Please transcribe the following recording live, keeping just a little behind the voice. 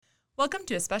Welcome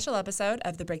to a special episode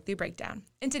of the Breakthrough Breakdown.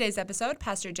 In today's episode,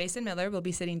 Pastor Jason Miller will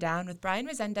be sitting down with Brian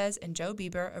Resendez and Joe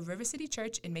Bieber of River City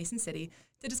Church in Mason City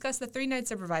to discuss the 3 nights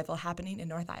of revival happening in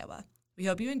North Iowa. We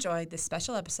hope you enjoyed this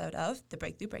special episode of the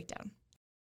Breakthrough Breakdown.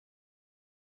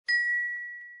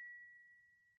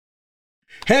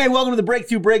 Hey, welcome to the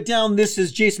Breakthrough Breakdown. This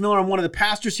is Jason Miller. I'm one of the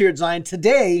pastors here at Zion.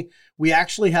 Today, we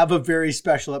actually have a very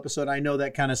special episode. I know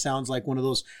that kind of sounds like one of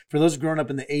those, for those growing up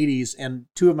in the 80s, and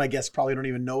 2 of my guests probably don't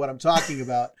even know what I'm talking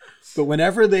about. But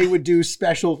whenever they would do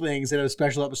special things, they had a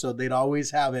special episode, they'd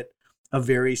always have it a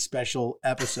very special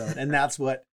episode. And that's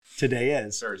what today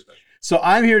is. Very special. So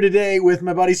I'm here today with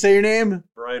my buddy. Say your name.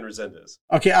 Brian Resendez.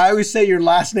 Okay, I always say your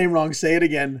last name wrong. Say it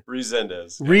again.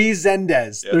 Resendez. Yeah.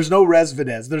 Resendez. Yep. There's no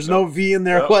Resvedez. There's no V in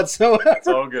there whatsoever. It's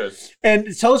all good.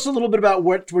 And tell us a little bit about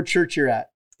what church you're at.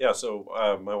 Yeah, so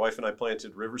my wife and I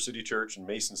planted River City Church in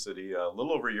Mason City a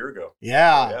little over a year ago.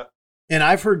 Yeah. And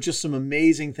I've heard just some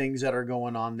amazing things that are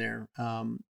going on there.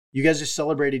 You guys just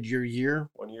celebrated your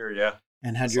year. 1 year, yeah.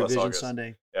 And had your Vision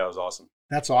Sunday. Yeah, it was awesome.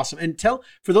 That's awesome. And tell,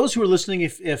 for those who are listening,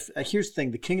 if here's the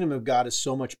thing, the kingdom of God is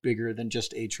so much bigger than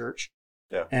just a church.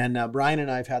 Yeah. And Brian and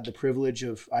I have had the privilege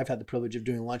of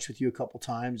doing lunch with you a couple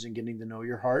times and getting to know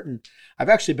your heart. And I've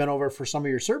actually been over for some of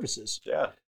your services. Yeah.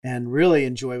 And really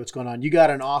enjoy what's going on. You got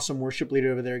an awesome worship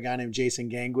leader over there, a guy named Jason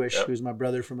Gangwish, Yep. who's my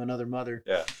brother from another mother.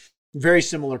 Yeah. Very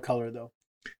similar color, though.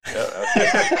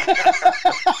 Yeah.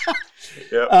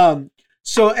 Yeah.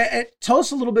 So tell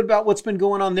us a little bit about what's been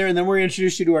going on there, and then we're going to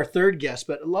introduce you to our third guest.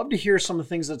 But I'd love to hear some of the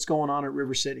things that's going on at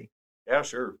River City. Yeah,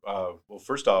 sure. Well,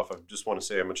 first off, I just want to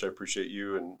say how much I appreciate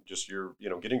you and just your,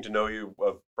 getting to know you.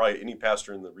 Of probably any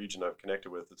pastor in the region I've connected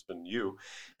with, it's been you,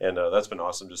 and that's been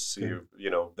awesome just to see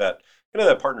that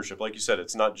that partnership. Like you said,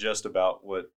 it's not just about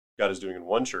what God is doing in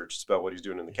one church; it's about what He's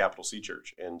doing in the capital C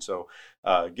church. And so,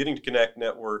 getting to connect,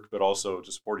 network, but also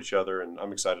to support each other. And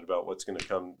I'm excited about what's going to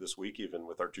come this week, even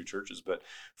with our 2 churches. But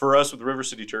for us, with the River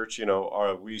City Church,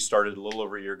 we started a little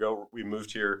over a year ago. We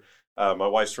moved here. My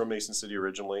wife's from Mason City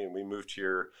originally, and we moved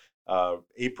here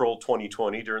April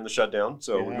 2020 during the shutdown.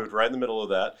 So we moved right in the middle of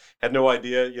that. Had no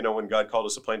idea, when God called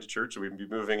us to plant a church, we'd be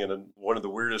moving in one of the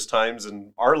weirdest times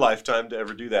in our lifetime to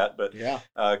ever do that. But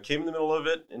came in the middle of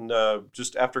it, and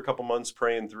just after a couple months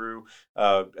praying through,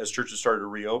 as churches started to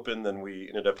reopen, then we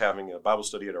ended up having a Bible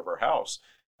study at our house.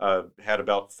 Had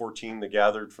about 14 that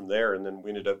gathered from there, and then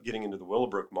we ended up getting into the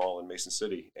Willowbrook Mall in Mason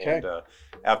City. Okay. And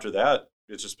after that,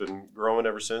 it's just been growing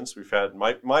ever since. We've had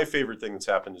my favorite thing that's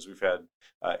happened is we've had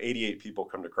 88 people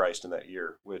come to Christ in that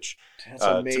year, which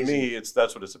to me,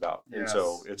 that's what it's about. Yes. And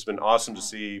so it's been awesome to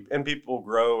see, and people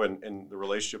grow and the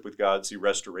relationship with God, see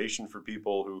restoration for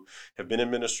people who have been in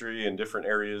ministry in different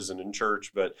areas and in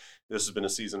church, but this has been a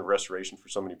season of restoration for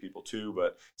so many people too.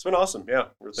 But it's been awesome. Yeah.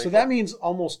 So that means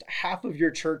almost half of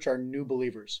your church are new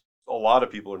believers. A lot of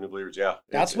people are new believers. Yeah.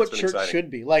 That's what church should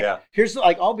be. Here's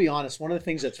I'll be honest. One of the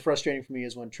things that's frustrating for me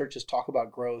is when churches talk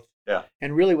about growth. Yeah.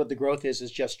 And really what the growth is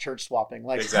just church swapping.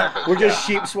 Exactly. We're just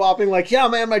sheep swapping.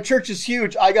 Man, my church is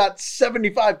huge. I got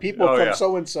 75 people from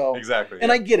so-and-so. Exactly. And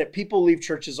I get it. People leave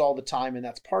churches all the time, and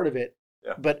that's part of it.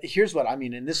 Yeah. But here's what I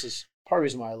mean, and this is part of the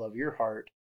reason why I love your heart,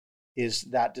 is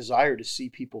that desire to see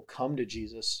people come to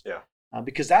Jesus. Yeah.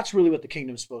 Because that's really what the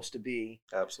kingdom's supposed to be.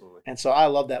 Absolutely. And so I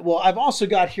love that. Well, I've also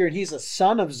got here, and he's a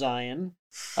son of Zion,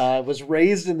 was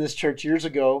raised in this church years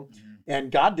ago,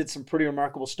 and God did some pretty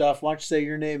remarkable stuff. Why don't you say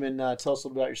your name and tell us a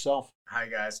little about yourself? Hi,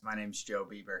 guys. My name's Joe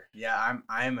Bieber. Yeah,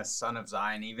 I am a son of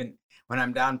Zion. Even when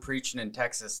I'm down preaching in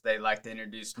Texas, they like to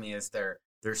introduce me as their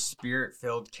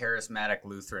spirit-filled, charismatic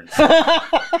Lutheran.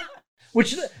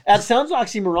 Which, that sounds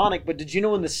oxymoronic, but did you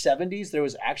know in the 70s there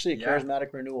was actually a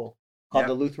charismatic renewal called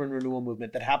the Lutheran Renewal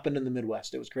Movement that happened in the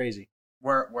Midwest? It was crazy.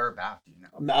 Where about, do you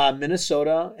know?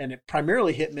 Minnesota, and it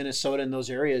primarily hit Minnesota in those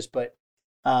areas, but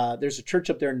there's a church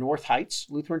up there, North Heights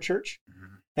Lutheran Church.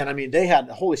 Mm-hmm. And I mean, the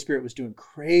Holy Spirit was doing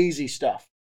crazy stuff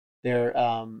there.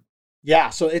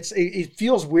 So it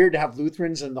feels weird to have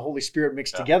Lutherans and the Holy Spirit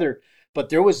mixed together, but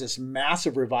there was this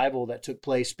massive revival that took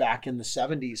place back in the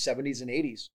 70s and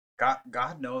 80s.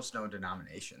 God knows no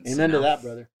denominations. Amen to that,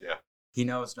 brother. Yeah. He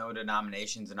knows no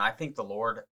denominations, and I think the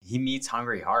Lord, He meets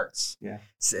hungry hearts. Yeah,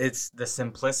 it's the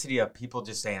simplicity of people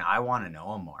just saying, "I want to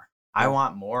know Him more. I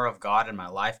want more of God in my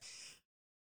life."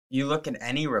 You look at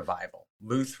any revival,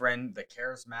 Lutheran, the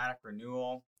Charismatic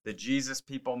Renewal, the Jesus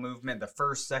People movement, the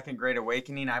First, Second Great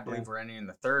Awakening. I believe we're entering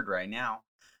the third right now.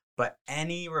 But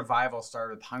any revival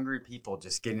started with hungry people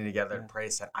just getting together and pray.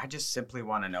 Said, I just simply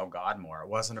want to know God more. It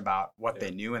wasn't about what they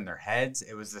knew in their heads.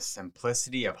 It was the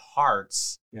simplicity of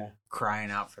hearts crying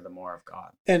out for the more of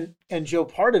God. And Joe,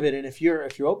 part of it, and if you're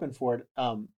open for it,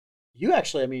 you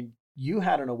actually, I mean, you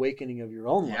had an awakening of your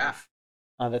own Yeah. life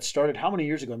that started how many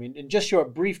years ago? I mean, and just your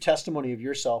brief testimony of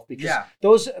yourself, because Yeah.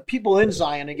 those people in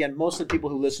Zion, again, most of the people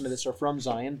who listen to this are from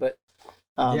Zion, but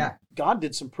Yeah. God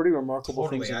did some pretty remarkable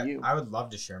Totally. things in you. I would love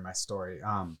to share my story.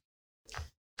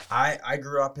 I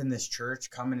grew up in this church,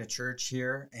 coming to church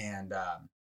here, and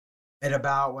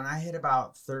when I hit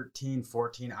about 13,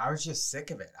 14, I was just sick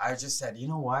of it. I just said, you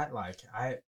know what? Like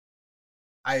I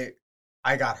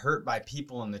got hurt by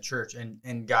people in the church,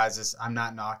 and guys, I'm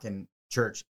not knocking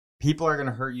church. People are going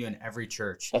to hurt you in every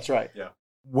church. That's right.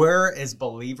 We're, as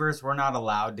believers, we're not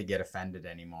allowed to get offended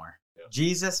anymore. Yeah.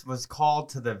 Jesus was called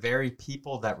to the very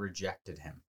people that rejected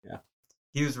him. Yeah.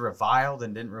 He was reviled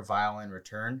and didn't revile in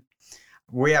return.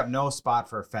 We have no spot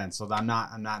for offense, so I'm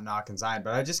not knocking Zion,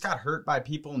 but I just got hurt by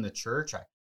people in the church.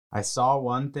 I saw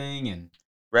one thing and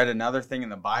read another thing in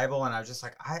the Bible, and I was just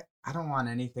like, I don't want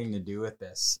anything to do with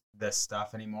this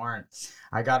stuff anymore. And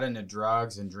I got into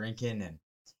drugs and drinking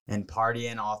and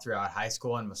partying all throughout high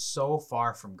school, and was so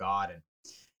far from God.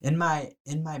 And in my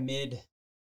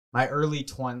early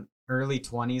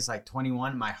 20s, like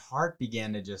 21, my heart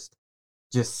began to just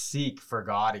seek for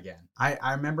God again.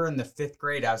 I remember in the 5th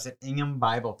grade, I was at Ingham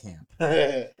Bible Camp.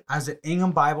 And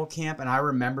I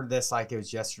remember this like it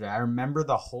was yesterday. I remember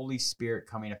the Holy Spirit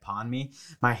coming upon me.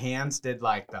 My hands did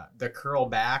like the curl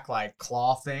back, like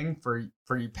claw thing for you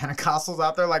Pentecostals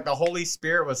out there. Like the Holy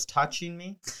Spirit was touching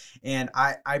me. And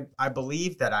I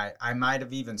believe that I might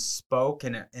have even spoke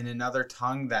in another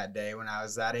tongue that day when I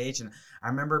was that age. And I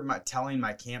remember telling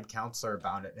my camp counselor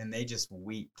about it, and they just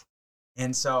wept.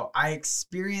 And so I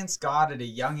experienced God at a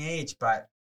young age, but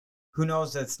who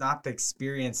knows, it's not the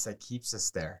experience that keeps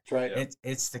us there. That's right. Yeah.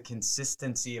 It's the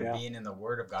consistency of Yeah. being in the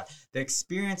Word of God. The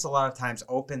experience a lot of times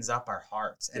opens up our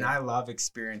hearts. And Yeah. I love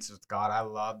experience with God. I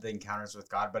love the encounters with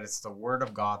God, but it's the Word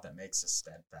of God that makes us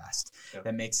steadfast, Yeah.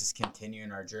 that makes us continue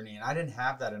in our journey. And I didn't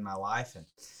have that in my life. And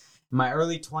in my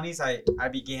early 20s, I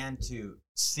began to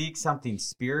seek something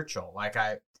spiritual. Like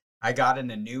I got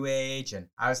into New Age, and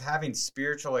I was having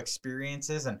spiritual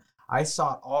experiences, and I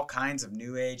sought all kinds of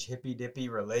New Age, hippy-dippy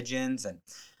religions, and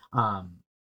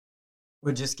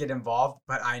would just get involved,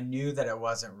 but I knew that it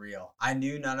wasn't real. I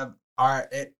knew none of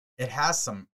it has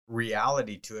some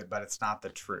reality to it, but it's not the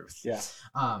truth. Yeah.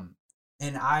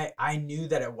 And I knew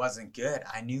that it wasn't good.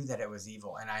 I knew that it was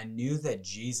evil, and I knew that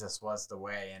Jesus was the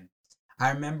way. And I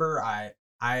remember I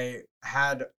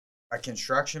had a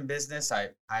construction business.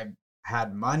 I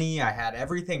had money. I had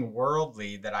everything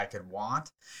worldly that I could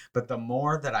want. But the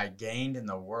more that I gained in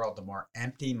the world, the more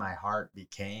empty my heart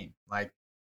became. Like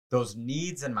those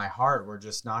needs in my heart were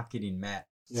just not getting met.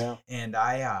 Yeah. And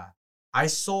I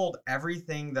sold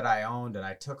everything that I owned, and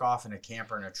I took off in a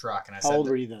camper and a truck. And I How said, old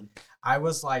were you then? I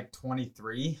was like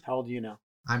 23. How old are you now?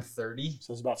 I'm 30.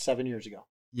 So it's about 7 years ago.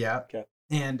 Yeah. Okay.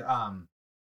 And right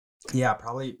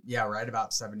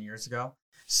about 7 years ago.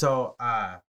 So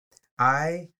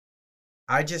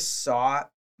I just saw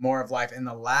more of life. And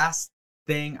the last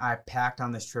thing I packed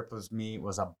on this trip was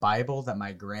a Bible that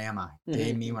my grandma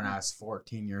gave me when I was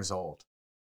 14 years old.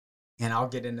 And I'll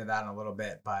get into that in a little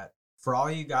bit. But for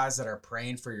all you guys that are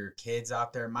praying for your kids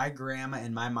out there, my grandma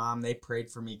and my mom, they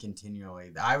prayed for me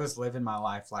continually. I was living my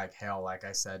life like hell, like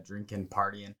I said, drinking,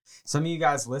 partying. Some of you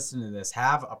guys listening to this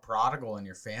have a prodigal in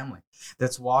your family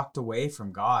that's walked away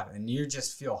from God, and you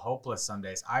just feel hopeless some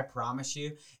days. I promise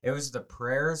you, it was the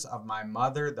prayers of my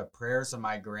mother, the prayers of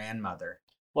my grandmother.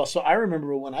 Well, so I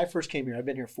remember when I first came here, I've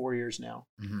been here 4 years now.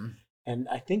 Mm-hmm. And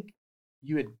I think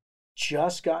you had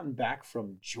just gotten back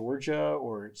from Georgia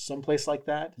or someplace like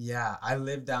that. Yeah, I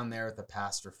lived down there with the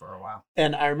pastor for a while.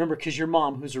 And I remember because your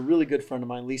mom, who's a really good friend of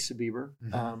mine, Lisa Bieber,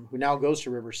 Mhm. who now goes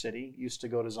to River City, used to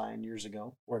go to Zion years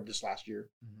ago, or just last year,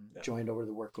 Mm-hmm. joined over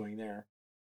the work going there.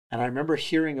 And I remember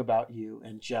hearing about you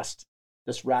and just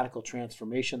this radical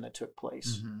transformation that took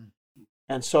place. Mm-hmm.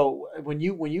 And so when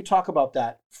you talk about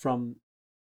that, from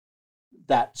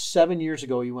that 7 years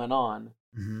ago you went on,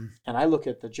 Mm-hmm. and I look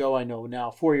at the Joe I know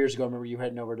now. 4 years ago, I remember you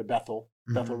heading over to Bethel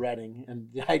Mhm. Redding, and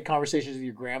I had conversations with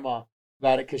your grandma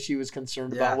about it because she was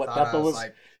concerned about what I thought Bethel I was.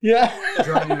 like Yeah.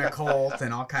 joining a cult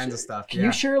and all kinds of stuff. Can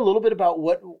you share a little bit about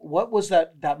what was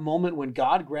that moment when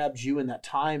God grabbed you in that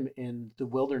time in the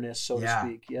wilderness, so to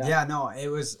speak? Yeah, no, it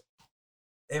was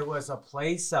a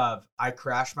place of, I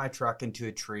crashed my truck into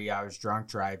a tree. I was drunk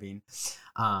driving.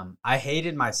 I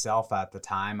hated myself at the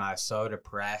time. I was so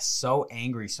depressed, so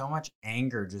angry, so much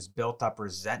anger, just built up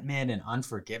resentment and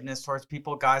unforgiveness towards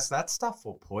people. Guys, that stuff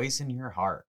will poison your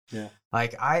heart. Yeah.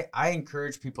 Like I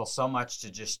encourage people so much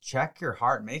to just check your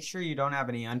heart. Make sure you don't have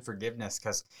any unforgiveness,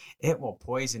 because it will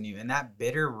poison you. And that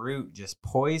bitter root just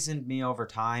poisoned me over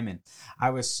time. And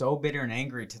I was so bitter and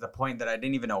angry to the point that I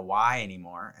didn't even know why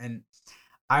anymore. And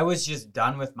I was just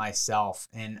done with myself.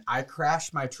 And I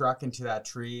crashed my truck into that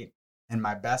tree. And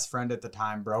my best friend at the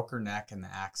time broke her neck in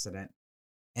the accident.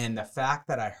 And the fact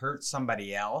that I hurt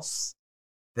somebody else,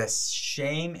 the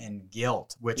shame and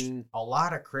guilt, which a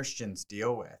lot of Christians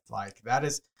deal with, like that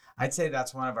is, I'd say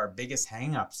that's one of our biggest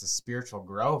hangups is spiritual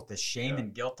growth, the shame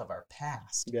and guilt of our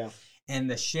past. Yeah.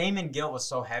 And the shame and guilt was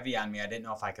so heavy on me, I didn't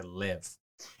know if I could live.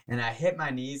 And I hit my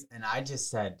knees and I just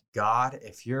said, God,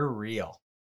 if you're real,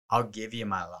 I'll give you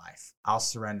my life. I'll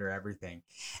surrender everything.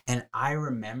 And I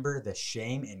remember the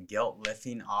shame and guilt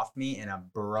lifting off me in a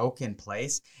broken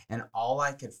place. And all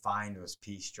I could find was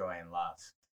peace, joy, and love.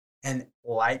 And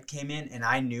light came in, and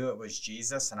I knew it was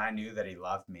Jesus, and I knew that he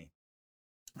loved me.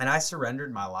 And I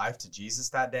surrendered my life to Jesus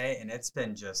that day, and it's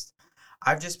been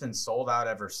I've just been sold out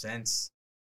ever since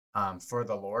for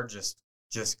the Lord,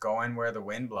 just going where the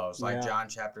wind blows, like John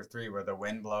chapter 3, where the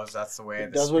wind blows, that's the way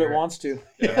of the does Spirit. what it wants to.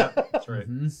 Yeah, that's right.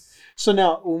 Mm-hmm. So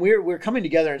now when we're coming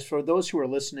together, and for those who are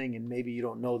listening, and maybe you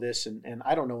don't know this, and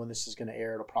I don't know when this is going to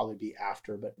air, it'll probably be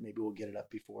after, but maybe we'll get it up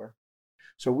before.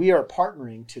 So we are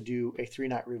partnering to do a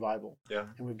 3-night revival. Yeah.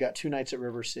 And we've got 2 nights at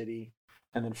River City.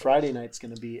 And then Friday night's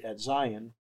going to be at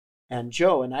Zion. And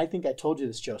Joe, and I think I told you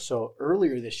this, Joe. So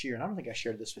earlier this year, and I don't think I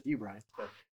shared this with you, Brian.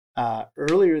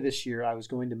 Earlier this year, I was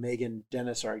going to Megan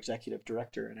Dennis, our executive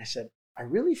director. And I said, I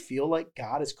really feel like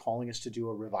God is calling us to do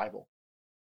a revival.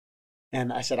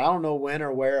 And I said, I don't know when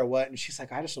or where or what. And she's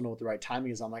like, I just don't know what the right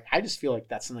timing is. I'm like, I just feel like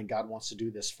that's something God wants to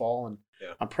do this fall. And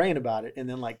I'm praying about it. And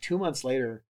then like 2 months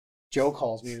later, Joe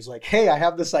calls me and was like, hey, I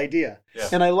have this idea. Yeah.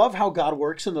 And I love how God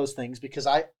works in those things, because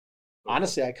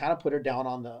honestly, I kind of put her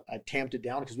down I tamped it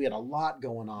down because we had a lot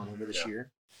going on over this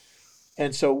year.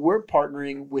 And so we're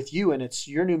partnering with you, and it's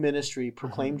your new ministry,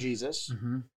 Proclaim Jesus.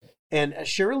 Mm-hmm. And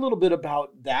share a little bit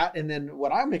about that. And then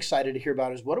what I'm excited to hear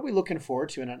about is what are we looking forward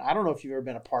to? And I don't know if you've ever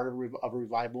been a part of a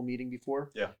revival meeting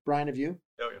before. Yeah. Brian, have you?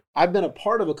 Oh, yeah. I've been a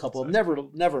part of a couple. I've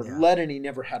never led any,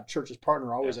 never had church as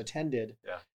partner, always attended.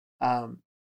 Yeah.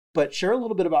 But share a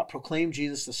little bit about Proclaim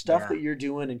Jesus, the stuff that you're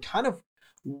doing, and kind of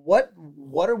what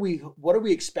are we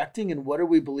expecting, and what are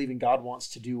we believing God wants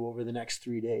to do over the next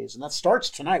 3 days? And that starts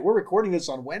tonight. We're recording this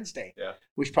on Wednesday. Yeah.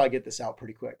 We should probably get this out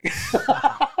pretty quick.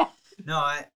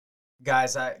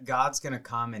 God's going to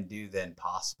come and do the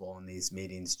impossible in these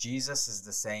meetings. Jesus is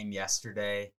the same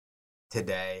yesterday,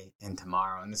 today, and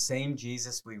tomorrow. And the same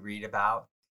Jesus we read about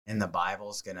in the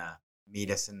Bible is going to meet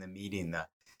us in the meeting. The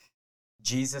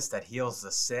Jesus that heals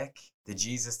the sick, the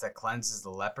Jesus that cleanses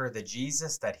the leper, the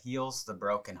Jesus that heals the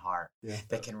broken heart,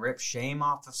 that can rip shame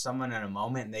off of someone in a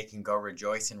moment, and they can go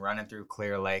rejoicing, running through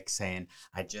Clear Lake saying,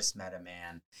 I just met a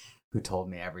man who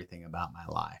told me everything about my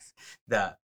life.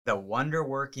 The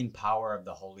wonder-working power of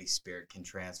the Holy Spirit can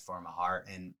transform a heart.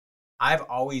 And I've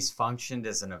always functioned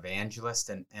as an evangelist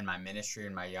in my ministry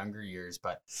in my younger years,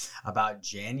 but about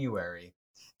January,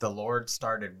 the Lord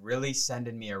started really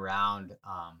sending me around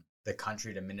the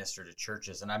country to minister to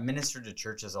churches. And I've ministered to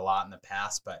churches a lot in the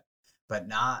past, but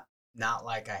not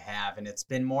like I have. And it's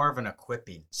been more of an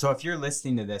equipping. So if you're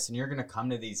listening to this and you're going to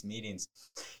come to these meetings,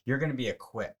 you're going to be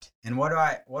equipped. And what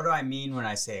do I mean when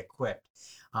I say equipped?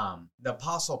 The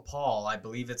Apostle Paul, I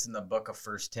believe it's in the book of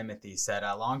 1 Timothy, said,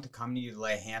 I long to come to you to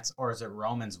lay hands, or is it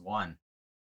Romans 1?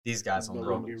 These guys will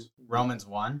know. Romans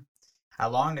 1. I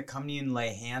long to come to you and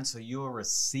lay hands so you will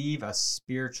receive a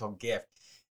spiritual gift.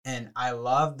 And I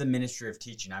love the ministry of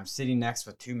teaching. I'm sitting next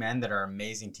with 2 men that are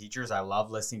amazing teachers. I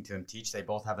love listening to them teach. They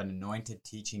both have an anointed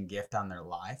teaching gift on their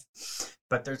life.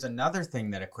 But there's another thing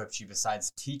that equips you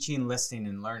besides teaching, listening,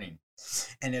 and learning.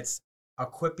 And it's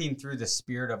equipping through the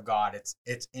Spirit of God.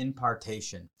 It's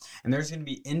impartation. And there's going to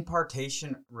be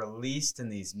impartation released in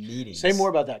these meetings. Say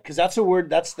more about that, because that's a word,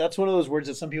 that's one of those words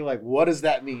that some people are like, what does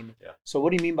that mean? Yeah. So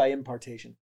what do you mean by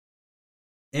impartation?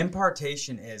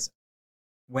 Impartation is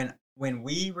when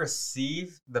we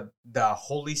receive the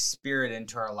Holy Spirit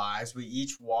into our lives, we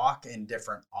each walk in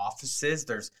different offices.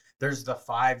 There's the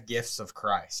 5 gifts of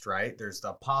Christ, right? There's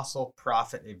the apostle,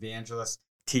 prophet, evangelist,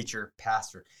 teacher,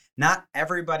 pastor. Not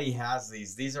everybody has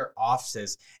these. These are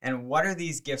offices. And what are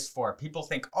these gifts for? People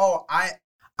think, oh,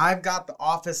 I've got the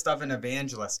office of an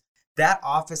evangelist. That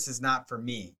office is not for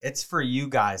me. It's for you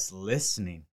guys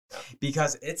listening.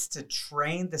 Because it's to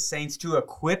train the saints, to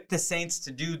equip the saints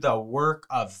to do the work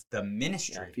of the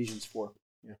ministry. Yeah, Ephesians 4.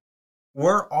 Yeah.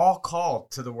 We're all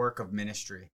called to the work of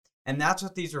ministry. And that's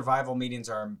what these revival meetings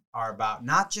are about.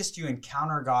 Not just you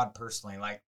encounter God personally.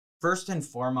 Like First and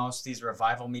foremost, these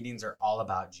revival meetings are all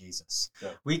about Jesus. Yeah.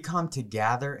 We come to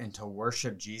gather and to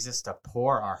worship Jesus, to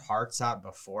pour our hearts out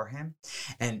before him.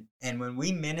 And when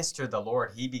we minister the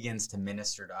Lord, he begins to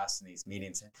minister to us in these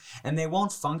meetings. And they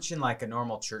won't function like a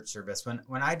normal church service.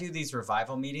 When I do these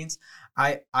revival meetings,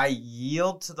 I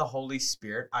yield to the Holy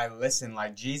Spirit. I listen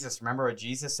like Jesus. Remember what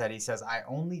Jesus said? He says, I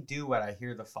only do what I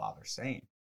hear the Father saying.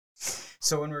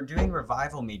 So when we're doing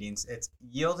revival meetings, it's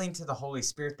yielding to the Holy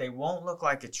Spirit. They won't look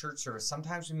like a church service.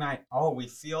 Sometimes we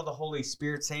feel the Holy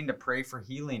Spirit saying to pray for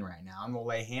healing right now, and we'll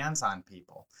lay hands on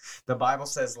people. The Bible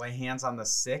says lay hands on the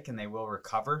sick and they will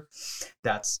recover.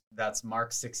 That's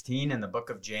Mark 16 in the book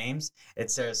of James.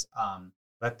 It says,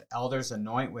 let the elders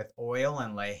anoint with oil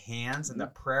and lay hands, and the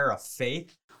prayer of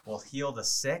faith will heal the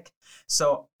sick.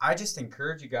 So I just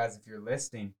encourage you guys, if you're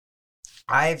listening,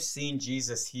 I've seen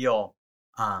Jesus heal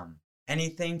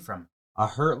anything from a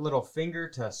hurt little finger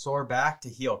to a sore back to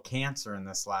heal cancer in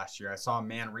this last year. I saw a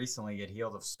man recently get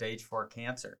healed of stage 4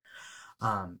 cancer,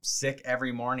 sick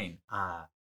every morning,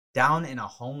 down in a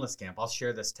homeless camp. I'll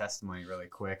share this testimony really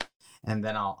quick, and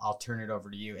then I'll turn it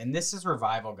over to you. And this is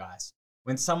revival, guys.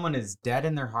 When someone is dead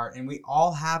in their heart, and we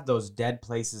all have those dead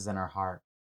places in our heart.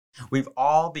 We've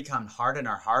all become hard in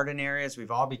our heart in areas.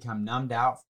 We've all become numbed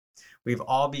out. We're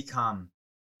all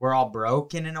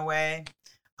broken in a way.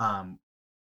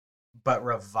 But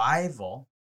revival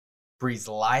breathes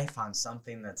life on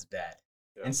something that's dead.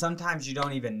 Yeah. And sometimes you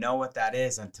don't even know what that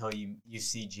is until you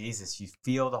see Jesus. You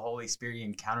feel the Holy Spirit. You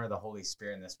encounter the Holy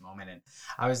Spirit in this moment. And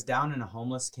I was down in a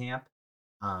homeless camp.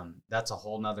 That's a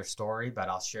whole nother story, but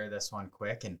I'll share this one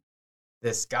quick. And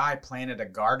this guy planted a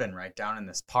garden right down in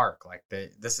this park.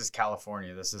 This is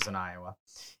California. This is in Iowa.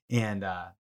 And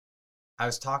I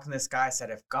was talking to this guy. I said,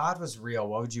 if God was real,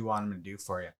 what would you want him to do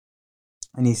for you?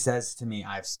 And he says to me,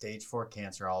 I have stage 4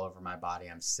 cancer all over my body.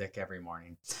 I'm sick every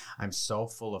morning. I'm so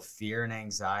full of fear and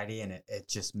anxiety, and it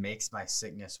just makes my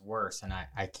sickness worse, and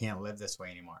I can't live this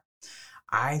way anymore.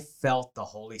 I felt the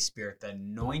Holy Spirit, the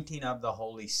anointing of the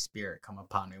Holy Spirit come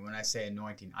upon me. When I say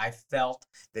anointing, I felt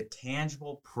the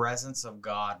tangible presence of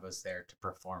God was there to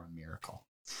perform a miracle.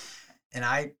 And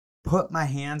I put my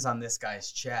hands on this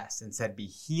guy's chest and said, be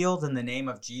healed in the name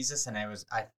of Jesus. And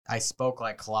I spoke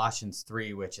like Colossians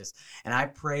 3, which is, and I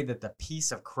pray that the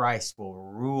peace of Christ will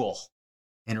rule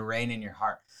and reign in your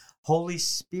heart. Holy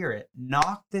Spirit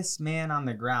knocked this man on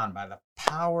the ground by the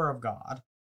power of God.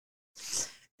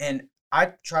 And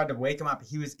I tried to wake him up.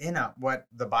 He was in what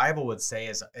the Bible would say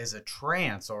is a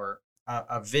trance or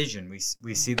a vision.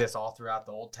 We see this all throughout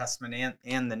the Old Testament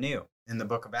and the New. In the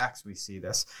book of Acts, we see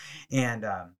this. And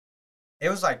it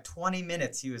was like 20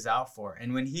 minutes he was out for.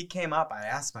 And when he came up, I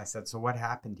asked him, I said, so what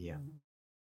happened to you?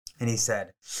 And he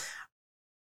said,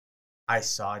 I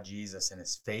saw Jesus and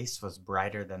his face was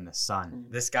brighter than the sun.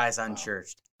 This guy's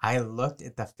unchurched. I looked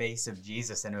at the face of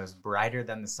Jesus and it was brighter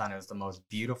than the sun. It was the most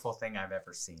beautiful thing I've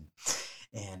ever seen.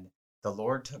 And the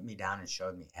Lord took me down and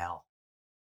showed me hell.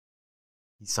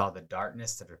 He saw the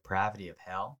darkness, the depravity of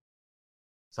hell.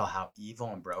 Saw how evil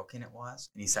and broken it was.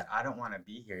 And he said, I don't want to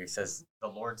be here. He says, the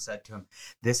Lord said to him,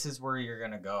 this is where you're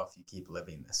going to go if you keep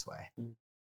living this way.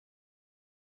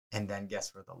 And then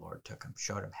guess where the Lord took him?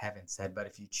 Showed him heaven, said, but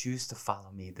if you choose to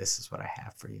follow me, this is what I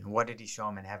have for you. And what did he show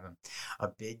him in heaven? A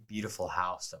big, beautiful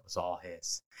house that was all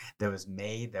his, that was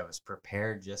made, that was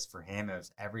prepared just for him. It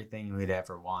was everything we'd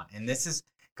ever want. And this is,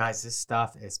 guys, this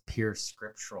stuff is pure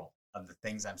scriptural of the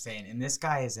things I'm saying. And this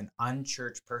guy is an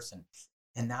unchurched person.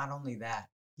 And not only that,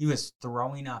 he was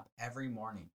throwing up every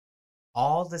morning.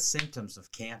 All the symptoms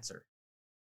of cancer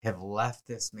have left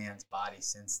this man's body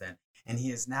since then. And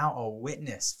he is now a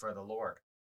witness for the Lord.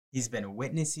 He's been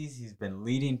witnessing. He's been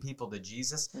leading people to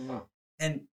Jesus.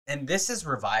 And this is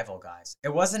revival, guys.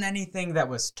 It wasn't anything that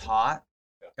was taught.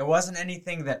 It wasn't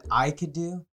anything that I could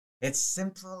do. It's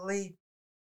simply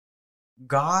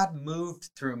God moved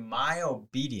through my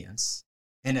obedience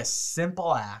in a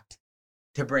simple act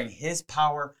to bring his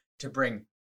power, to bring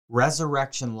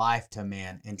resurrection life to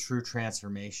man and true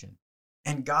transformation.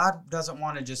 And God doesn't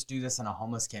want to just do this in a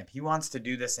homeless camp. He wants to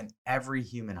do this in every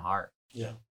human heart.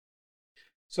 Yeah.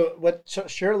 So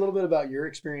share a little bit about your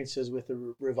experiences with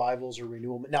the revivals or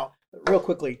renewal. Now, real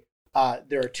quickly,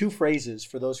 there are two phrases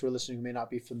for those who are listening who may not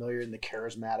be familiar in the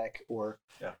charismatic or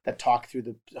that talk through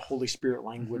the Holy Spirit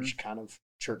language kind of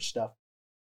church stuff.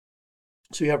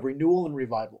 So you have renewal and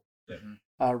revival.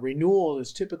 Renewal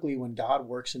is typically when God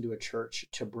works into a church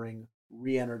to bring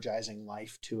re-energizing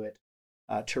life to it,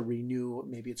 to renew.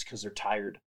 Maybe it's because they're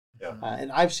tired.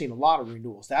 And I've seen a lot of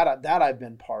renewals that I've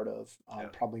been part of.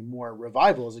 Probably more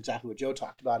revival is exactly what Joe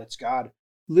talked about. It's God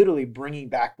literally bringing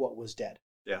back what was dead.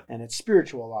 And it's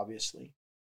spiritual, obviously.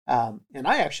 And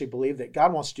I actually believe that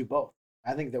God wants to do both.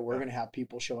 I think that we're going to have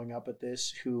people showing up at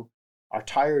this who are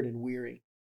tired and weary,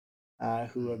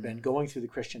 who have been going through the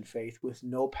Christian faith with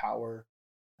no power,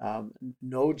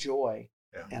 no joy.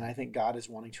 Yeah. And I think God is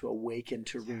wanting to awaken,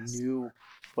 to renew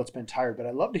what's been tired. But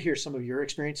I'd love to hear some of your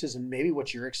experiences and maybe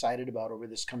what you're excited about over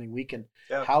this coming weekend.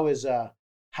 Yeah. How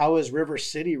is River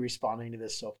City responding to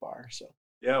this so far? So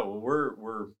yeah, well,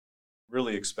 we're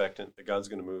really expectant that God's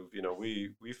going to move.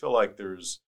 We feel like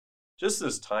there's just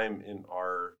this time in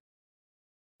our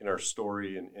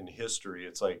story and in history.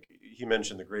 It's like he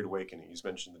mentioned the Great Awakening. He's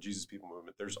mentioned the Jesus People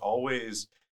movement. There's always,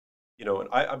 and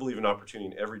I believe an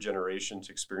opportunity in every generation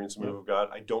to experience the move of God.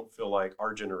 I don't feel like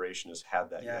our generation has had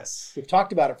that yet. We've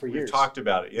talked about it for years. We've talked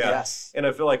about it, yeah. Yes. And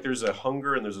I feel like there's a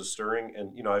hunger and there's a stirring.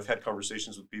 And, I've had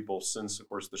conversations with people since, of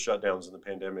course, the shutdowns and the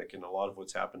pandemic and a lot of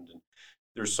what's happened. And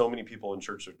there's so many people in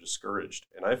church that are discouraged.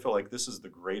 And I feel like this is the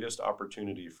greatest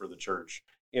opportunity for the church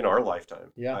in our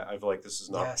lifetime. Yeah. I feel like this is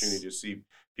an opportunity to see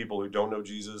people who don't know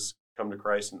Jesus come to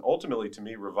Christ. And ultimately, to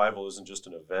me, revival isn't just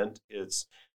an event. It's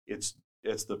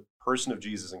the person of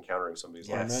Jesus encountering somebody's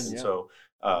life. And so,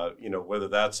 whether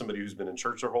that's somebody who's been in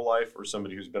church their whole life or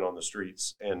somebody who's been on the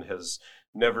streets and has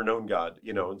never known God,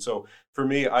 and so for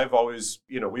me, I've always,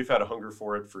 we've had a hunger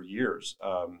for it for years.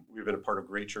 We've been a part of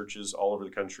great churches all over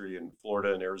the country, in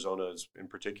Florida and Arizona in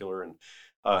particular, and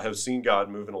have seen God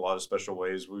move in a lot of special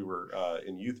ways. We were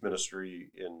in youth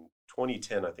ministry in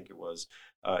 2010, I think it was,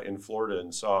 in Florida,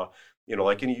 and saw,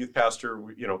 like any youth pastor,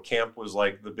 camp was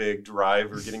like the big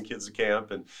drive or getting kids to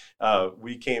camp. And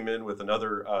we came in with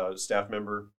another staff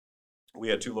member. We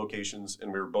had 2 locations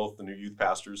and we were both the new youth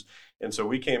pastors. And so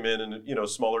we came in a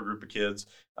smaller group of kids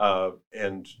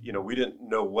and we didn't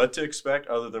know what to expect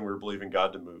other than we were believing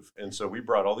God to move. And so we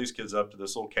brought all these kids up to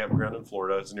this little campground in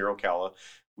Florida. It's near Ocala.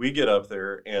 We get up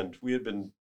there and we had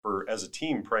been as a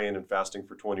team praying and fasting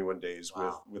for 21 days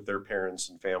with their parents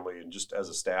and family and just as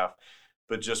a staff,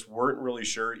 but just weren't really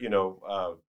sure,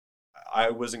 I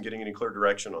wasn't getting any clear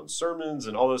direction on sermons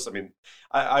and all this. I mean,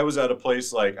 I was at a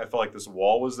place like, I felt like this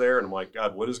wall was there and I'm like,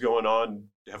 God, what is going on?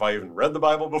 Have I even read the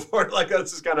Bible before? Like,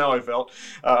 that's just kind of how I felt.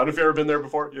 I don't know if you've ever been there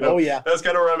before, Oh yeah. That's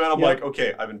kind of where I'm at. I'm like,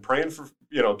 okay, I've been praying for,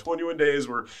 21 days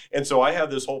and so I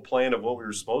had this whole plan of what we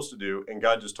were supposed to do and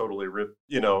God just totally ripped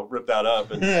that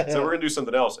up. And so we're going to do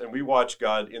something else. And we watched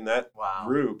God in that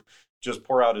group just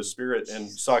pour out his spirit and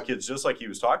saw kids just like he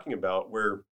was talking about,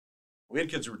 where we had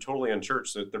kids who were totally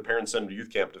unchurched that their parents sent them to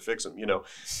youth camp to fix them.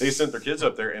 They sent their kids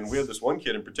up there. And we had this one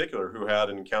kid in particular who had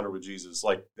an encounter with Jesus,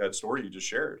 like that story you just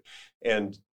shared.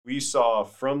 And we saw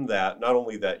from that, not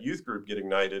only that youth group get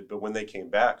ignited, but when they came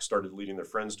back, started leading their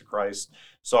friends to Christ,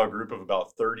 saw a group of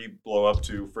about 30 blow up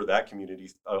to, for that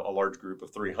community, a large group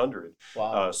of 300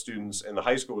 students. And the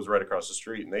high school was right across the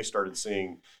street. And they started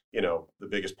seeing, the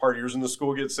biggest partiers in the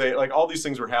school get saved. Like all these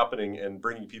things were happening and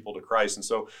bringing people to Christ. And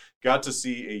so got to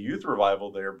see a youth revival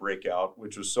there break out,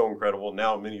 which was so incredible.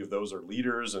 Now many of those are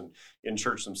leaders and in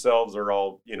church themselves. They're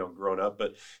all, grown up.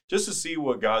 But just to see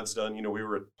what God's done, we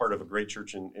were a part of a great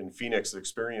church in Phoenix that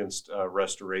experienced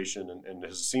restoration and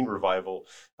has seen revival,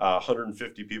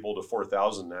 150 people to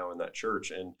 4,000 now in that church.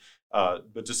 And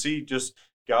but to see just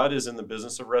God is in the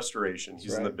business of restoration.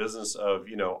 He's in the business of,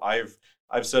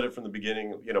 I've said it from the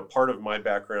beginning, part of my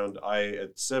background, I,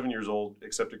 at 7 years old,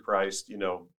 accepted Christ,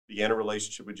 began a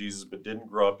relationship with Jesus, but didn't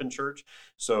grow up in church.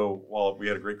 So while we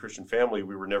had a great Christian family,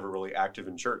 we were never really active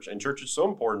in church. And church is so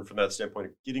important from that standpoint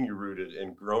of getting you rooted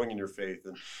and growing in your faith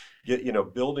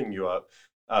and building you up.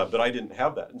 But I didn't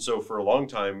have that. And so for a long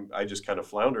time, I just kind of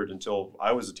floundered until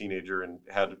I was a teenager and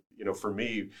had, for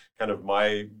me, kind of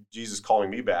my Jesus calling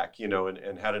me back,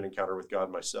 and had an encounter with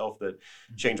God myself that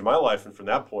changed my life. And from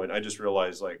that point, I just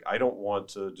realized, like, I don't want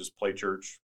to just play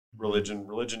church religion.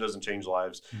 Religion doesn't change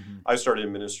lives. I started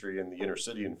in ministry in the inner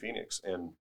city in Phoenix,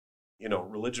 and,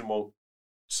 religion won't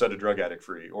set a drug addict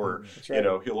free or,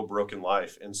 heal a broken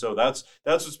life. And so that's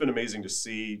what's been amazing to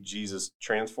see Jesus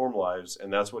transform lives.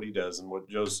 And that's what he does. And what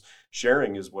Joe's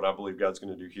sharing is what I believe God's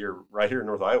going to do right here in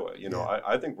North Iowa.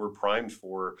 I think we're primed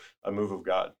for a move of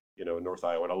God, in North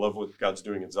Iowa. And I love what God's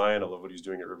doing in Zion. I love what he's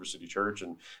doing at River City Church.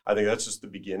 And I think that's just the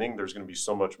beginning. There's going to be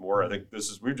so much more. I think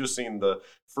we've just seen the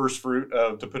first fruit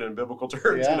to put it in biblical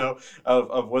terms,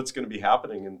 of what's going to be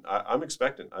happening. And I'm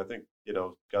expectant. I think,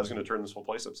 God's going to turn this whole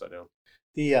place upside down.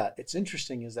 It's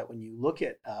interesting is that when you look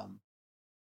at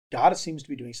God seems to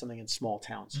be doing something in small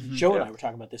towns. Joe and I were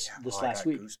talking about this last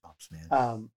week. Goosebumps,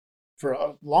 man. For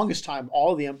a longest time,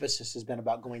 all the emphasis has been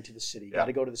about going to the city. Got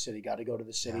to go to the city. Got to go to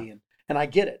the city. And I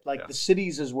get it. Like the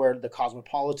cities is where the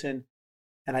cosmopolitan.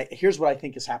 And here's what I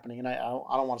think is happening. And I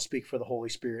don't want to speak for the Holy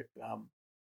Spirit.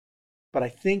 But I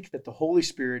think that the Holy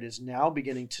Spirit is now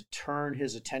beginning to turn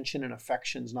his attention and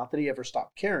affections, not that he ever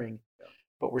stopped caring,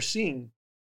 but we're seeing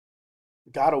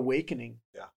God awakening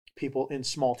people in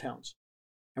small towns.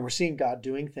 And we're seeing God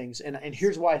doing things. And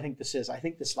here's why I think this is. I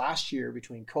think this last year,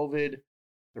 between COVID,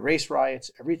 the race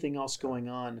riots, everything else going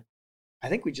on, I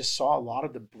think we just saw a lot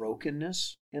of the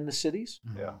brokenness in the cities.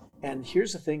 Yeah. And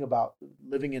here's the thing about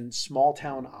living in small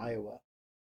town Iowa.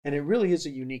 And it really is a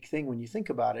unique thing when you think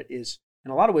about it, is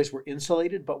in a lot of ways we're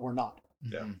insulated, but we're not.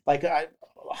 Yeah. Like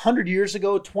 100 years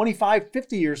ago, 25,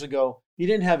 50 years ago, you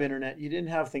didn't have internet. You didn't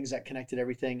have things that connected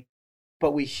everything.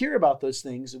 But we hear about those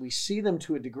things and we see them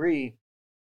to a degree.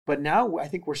 But now I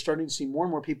think we're starting to see more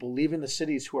and more people leaving the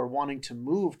cities who are wanting to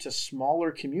move to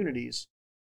smaller communities.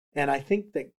 And I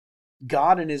think that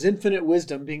God in his infinite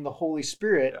wisdom, being the Holy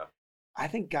Spirit, I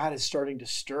think God is starting to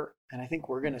stir. And I think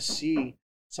we're going to see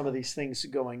some of these things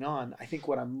going on. I think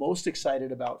what I'm most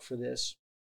excited about for this,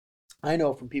 I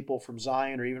know from people from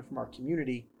Zion or even from our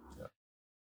community,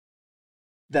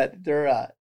 that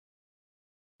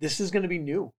this is going to be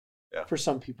new for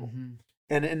some people.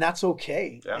 And that's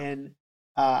okay. And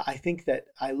I think that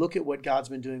I look at what God's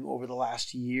been doing over the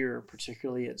last year,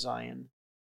 particularly at Zion.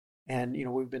 And,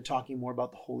 we've been talking more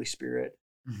about the Holy Spirit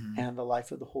and the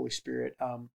life of the Holy Spirit.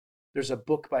 There's a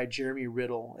book by Jeremy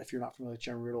Riddle. If you're not familiar with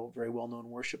Jeremy Riddle, very well-known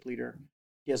worship leader.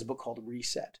 He has a book called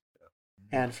Reset.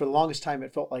 And for the longest time,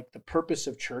 it felt like the purpose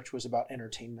of church was about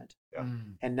entertainment.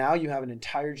 And now you have an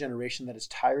entire generation that is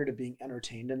tired of being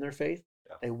entertained in their faith.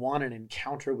 They want an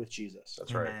encounter with Jesus.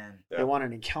 That's right. They want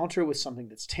an encounter with something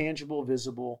that's tangible,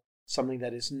 visible, something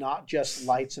that is not just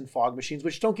lights and fog machines,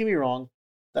 which, don't get me wrong,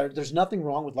 there's nothing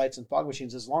wrong with lights and fog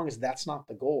machines as long as that's not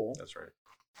the goal. That's right.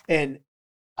 And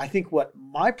I think what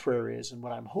my prayer is and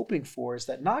what I'm hoping for is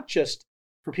that not just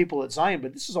for people at Zion,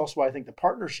 but this is also why I think the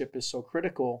partnership is so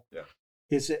critical,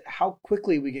 is that how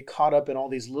quickly we get caught up in all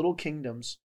these little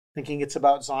kingdoms thinking it's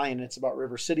about Zion, it's about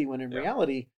River City, when in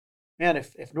reality, man,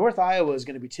 if North Iowa is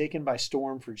going to be taken by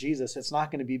storm for Jesus, it's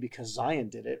not going to be because Zion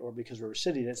did it or because River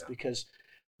City did it. It's because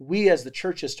we as the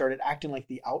church has started acting like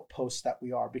the outposts that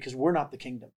we are, because we're not the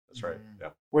kingdom. That's right.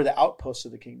 We're the outposts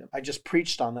of the kingdom. I just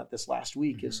preached on that this last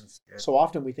week. Is so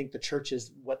often we think the church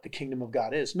is what the kingdom of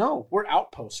God is. No, we're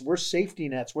outposts. We're safety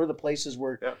nets. We're the places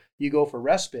where you go for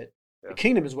respite. The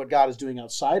kingdom is what God is doing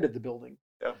outside of the building.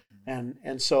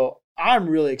 And so I'm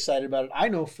really excited about it. I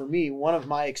know for me, one of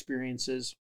my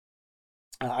experiences,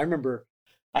 I remember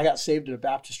I got saved at a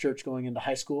Baptist church going into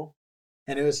high school,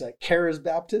 and it was a Charis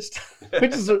Baptist,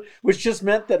 which just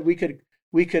meant that we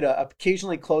could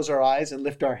occasionally close our eyes and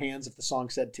lift our hands if the song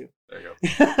said to. There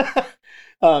you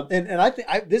go. And I think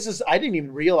I didn't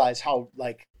even realize how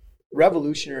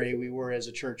revolutionary we were as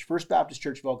a church. First Baptist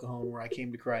Church of El Cajon, where I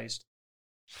came to Christ,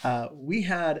 we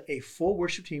had a full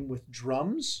worship team with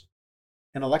drums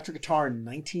and electric guitar in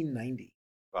 1990.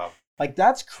 Wow.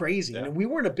 That's crazy. And we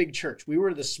weren't a big church. We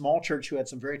were the small church who had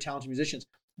some very talented musicians.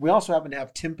 We also happened to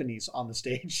have timpanis on the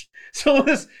stage. So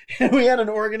and we had an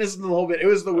organist and the whole bit. It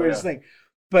was the weirdest thing.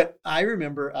 But I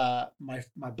remember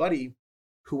my buddy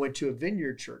who went to a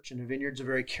Vineyard church, and a Vineyard's a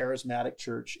very charismatic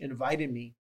church, invited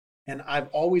me. And I've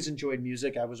always enjoyed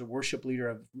music. I was a worship leader.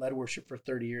 I've led worship for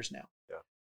 30 years now.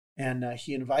 And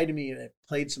he invited me and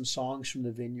played some songs from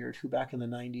the Vineyard, who back in the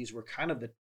 90s were kind of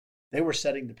they were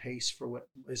setting the pace for what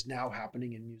is now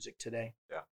happening in music today.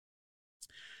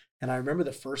 And I remember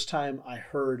the first time I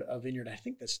heard a Vineyard, I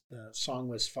think the song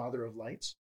was Father of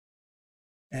Lights.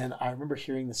 And I remember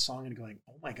hearing the song and going,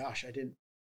 oh my gosh,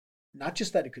 not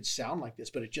just that it could sound like this,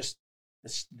 but it just,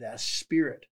 the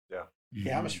spirit,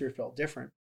 the atmosphere felt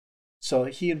different. So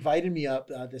he invited me up.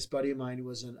 This buddy of mine who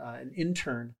was an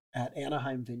intern at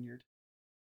Anaheim Vineyard.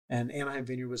 And Anaheim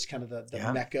Vineyard was kind of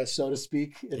the Mecca, so to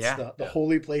speak. It's the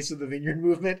holy place of the Vineyard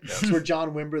movement. It's where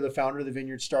John Wimber, the founder of the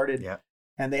Vineyard, started.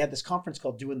 And they had this conference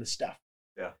called Doing the Stuff.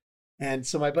 And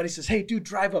so my buddy says, hey, dude,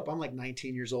 drive up. I'm like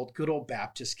 19 years old, good old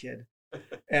Baptist kid.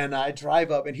 And I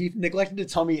drive up, and he neglected to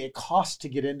tell me it costs to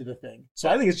get into the thing. So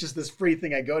I think it's just this free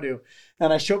thing I go to.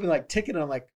 And I show up in ticket, and I'm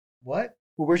like, what?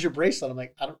 Well, where's your bracelet? I'm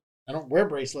like, I don't wear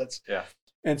bracelets.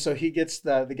 And so he gets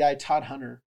the guy, Todd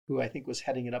Hunter, who I think was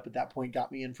heading it up at that point,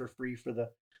 got me in for free for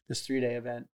this 3-day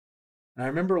event. And I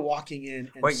remember walking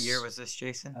in. And what year was this,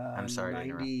 Jason? I'm sorry.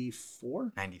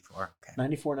 94? 94. Okay.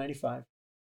 94, 95.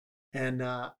 And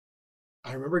I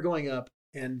remember going up,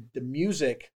 and the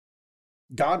music,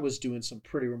 God was doing some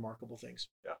pretty remarkable things.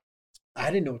 I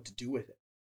didn't know what to do with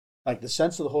it. The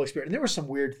sense of the Holy Spirit. And there were some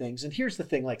weird things. And here's the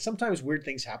thing, sometimes weird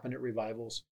things happen at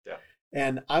revivals.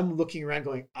 And I'm looking around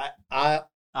going, I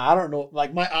don't know,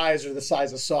 my eyes are the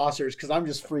size of saucers because I'm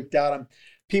just freaked out.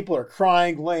 People are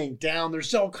crying, laying down.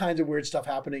 There's all kinds of weird stuff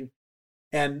happening.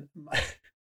 And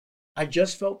I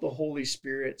just felt the Holy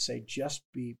Spirit say, just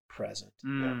be present.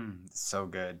 So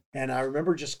good. And I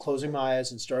remember just closing my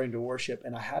eyes and starting to worship.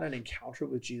 And I had an encounter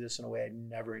with Jesus in a way I'd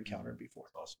never encountered before.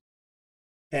 Awesome.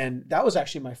 And that was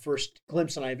actually my first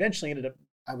glimpse. And I eventually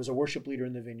I was a worship leader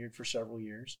in the Vineyard for several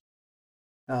years.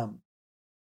 But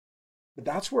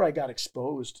that's where I got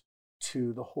exposed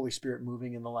to the Holy Spirit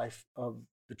moving in the life of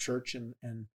the church and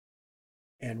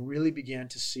really began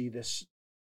to see this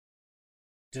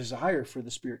desire for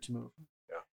the Spirit to move.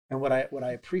 Yeah. And what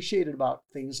I appreciated about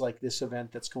things like this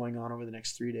event that's going on over the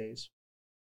next 3 days,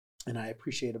 and I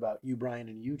appreciate about you, Brian,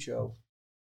 and you, Joe,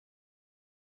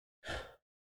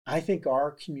 I think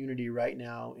our community right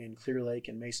now in Clear Lake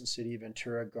and Mason City,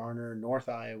 Ventura, Garner, North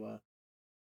Iowa,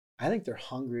 I think they're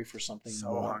hungry for something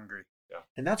more. So hungry. Yeah.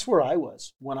 And that's where I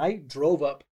was. When I drove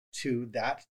up to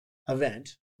that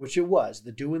event, which it was,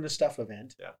 the Doing the Stuff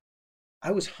event, yeah,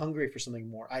 I was hungry for something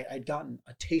more. I'd gotten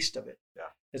a taste of it. Yeah.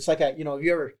 It's like, have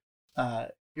you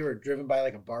ever driven by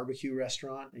like a barbecue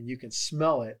restaurant and you can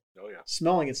smell it? Oh, yeah.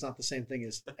 Smelling it's not the same thing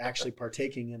as actually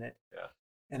partaking in it. Yeah.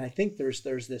 And I think there's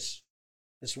this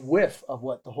whiff of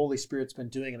what the Holy Spirit's been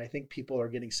doing, and I think people are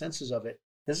getting senses of it.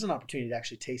 This is an opportunity to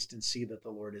actually taste and see that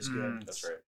the Lord is good. That's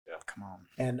right. Yeah. Come on.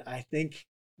 And I think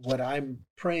what I'm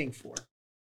praying for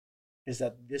is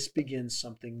that this begins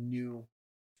something new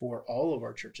for all of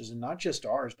our churches, and not just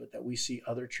ours, but that we see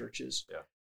other churches. Yeah.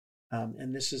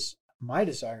 And this is my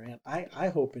desire, man. I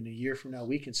hope in a year from now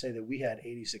we can say that we had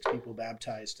 86 people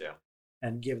baptized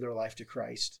and give their life to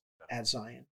Christ at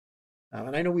Zion.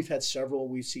 And I know we've had several.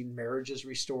 We've seen marriages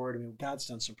restored. I mean, God's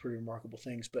done some pretty remarkable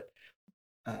things, but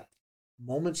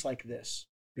moments like this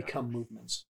become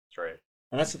movements. That's right.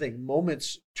 And that's the thing.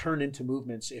 Moments turn into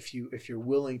movements if you're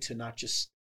willing to not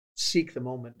just seek the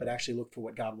moment, but actually look for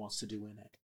what God wants to do in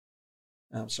it.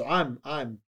 So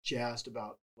I'm jazzed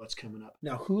about what's coming up.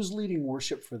 Now, who's leading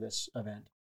worship for this event?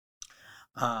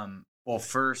 Well,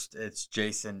 first it's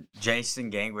Jason. Jason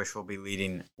Gangwish will be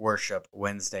leading worship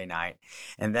Wednesday night,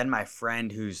 and then my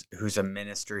friend who's a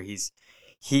minister.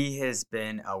 He has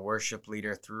been a worship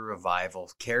leader through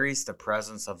revival. Carries the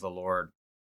presence of the Lord.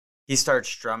 He starts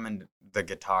strumming the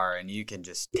guitar, and you can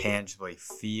just tangibly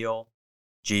feel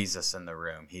Jesus in the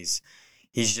room. He's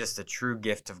just a true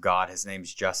gift of God. His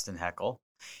name's Justin Heckel.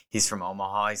 He's from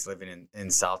Omaha. He's living in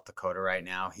South Dakota right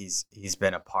now. He's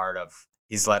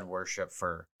led worship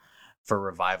for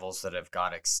revivals that have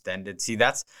got extended. See,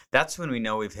 that's when we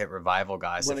know we've hit revival,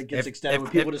 guys. When it gets extended,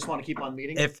 when people just want to keep on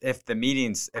meeting. If the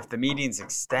meetings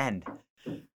extend,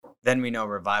 then we know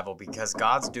revival, because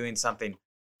God's doing something.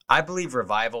 I believe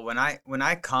revival when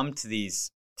I come to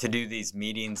do these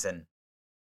meetings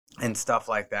and stuff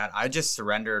like that, I just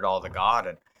surrender it all to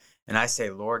God and I say,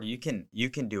 Lord, you can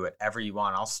do whatever you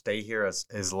want. I'll stay here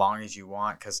as long as you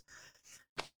want, because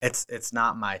it's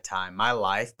not my time. My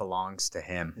life belongs to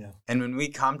Him. Yeah. And when we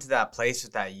come to that place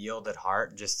with that yielded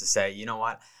heart, just to say, you know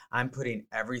what, I'm putting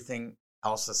everything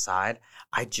else aside.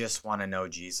 I just want to know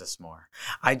Jesus more.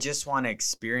 I just want to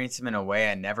experience Him in a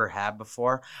way I never have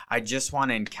before. I just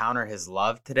want to encounter His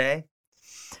love today.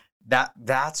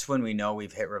 That's when we know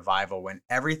we've hit revival, when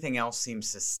everything else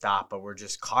seems to stop, but we're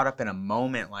just caught up in a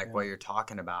moment like what you're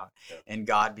talking about, and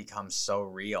God becomes so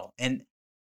real.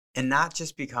 And not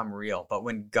just become real, but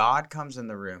when God comes in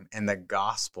the room and the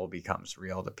gospel becomes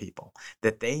real to people,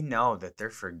 that they know that they're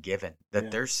forgiven,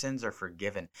 that their sins are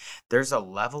forgiven. There's a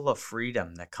level of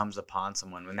freedom that comes upon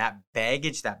someone when that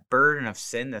baggage, that burden of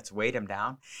sin that's weighed them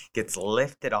down, gets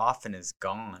lifted off and is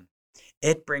gone.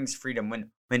 It brings freedom.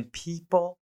 When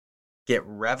people get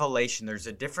revelation, there's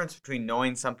a difference between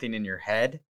knowing something in your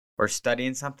head or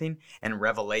studying something and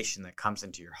revelation that comes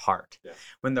into your heart. Yeah.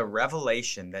 When the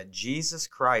revelation that Jesus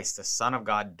Christ, the Son of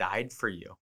God, died for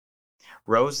you,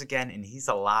 rose again, and He's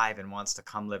alive and wants to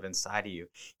come live inside of you,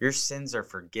 your sins are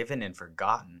forgiven and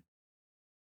forgotten.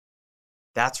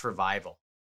 That's revival.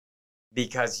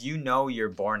 Because you know you're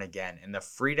born again, and the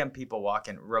freedom people walk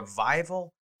in.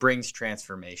 Revival brings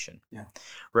transformation. Yeah.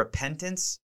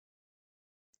 Repentance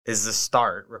is the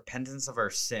start, repentance of our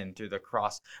sin through the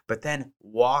cross, but then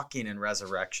walking in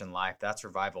resurrection life. That's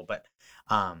revival. But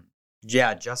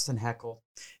Justin Heckel,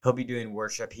 he'll be doing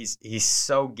worship. He's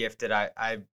so gifted.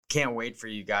 I can't wait for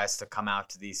you guys to come out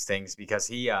to these things, because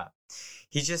he's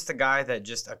just a guy that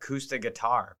just acoustic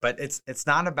guitar. But it's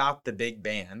not about the big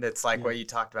band. It's like what you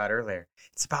talked about earlier.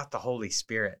 It's about the Holy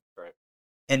Spirit. Right.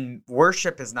 And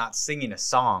worship is not singing a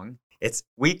song. It's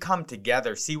we come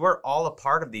together. See, we're all a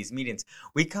part of these meetings.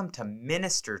 We come to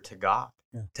minister to God,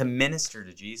 to minister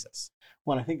to Jesus.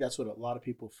 Well, I think that's what a lot of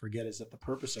people forget, is that the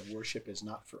purpose of worship is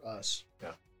not for us.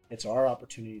 Yeah. It's our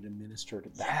opportunity to minister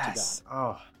back to God.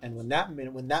 Oh, And when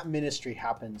that ministry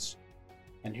happens,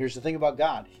 and here's the thing about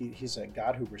God, he's a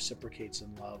God who reciprocates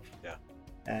in love. Yeah.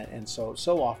 And so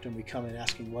often we come in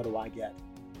asking, what do I get?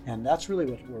 And that's really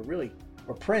what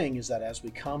we're praying, is that as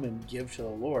we come and give to the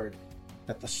Lord,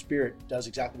 that the Spirit does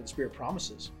exactly what the Spirit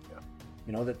promises. Yeah.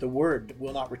 You know, that the word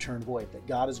will not return void, that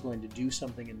God is going to do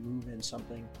something and move in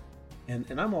something.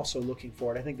 And I'm also looking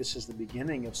forward. I think this is the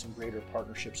beginning of some greater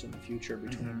partnerships in the future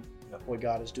between what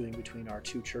God is doing between our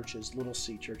two churches, little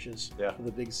C churches, Yeah. for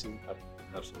the big C.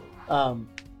 Absolutely.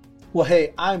 Well,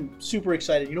 hey, I'm super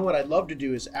excited. You know what I'd love to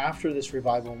do is after this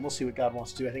revival, and we'll see what God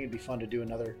wants to do. I think it'd be fun to do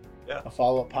a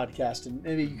follow-up podcast, and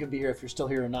maybe you can be here if you're still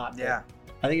here or not. yeah.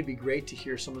 I think it'd be great to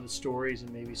hear some of the stories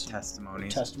and maybe some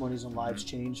Testimonies. and lives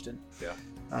changed. And Yeah.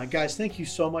 guys, thank you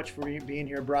so much for being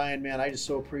here. Brian, man, I just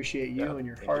so appreciate you and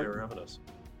your Thank heart. you for having us.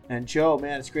 And Joe,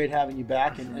 man, it's great having you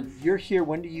back. And you're here.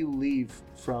 When do you leave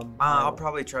from? I'll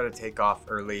probably try to take off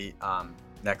early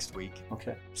next week.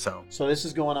 Okay. So this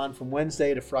is going on from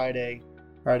Wednesday to Friday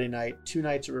night, 2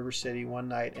 nights at River City, 1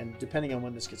 night. And depending on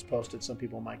when this gets posted, some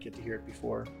people might get to hear it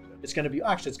before. It's going to be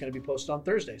posted on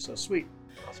Thursday. So sweet.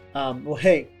 Awesome. Well,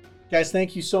 hey, guys,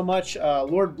 thank you so much.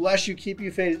 Lord bless you. Keep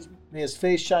you. May his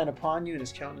face shine upon you and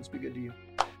his countenance be good to you.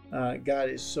 God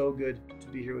is so good to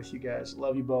be here with you guys.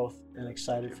 Love you both and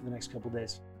excited for the next couple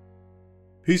days.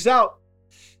 Peace out.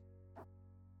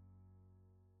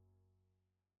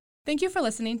 Thank you for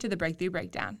listening to the Breakthrough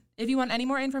Breakdown. If you want any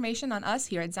more information on us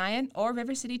here at Zion or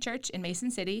River City Church in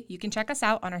Mason City, you can check us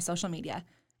out on our social media.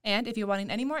 And if you're wanting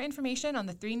any more information on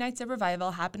the 3 nights of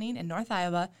revival happening in North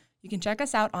Iowa, you can check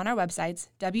us out on our websites,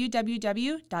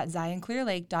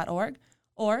 www.zionclearlake.org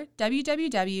or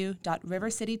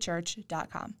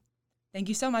www.rivercitychurch.com. Thank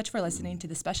you so much for listening to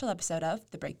this special episode of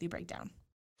The Breakthrough Breakdown.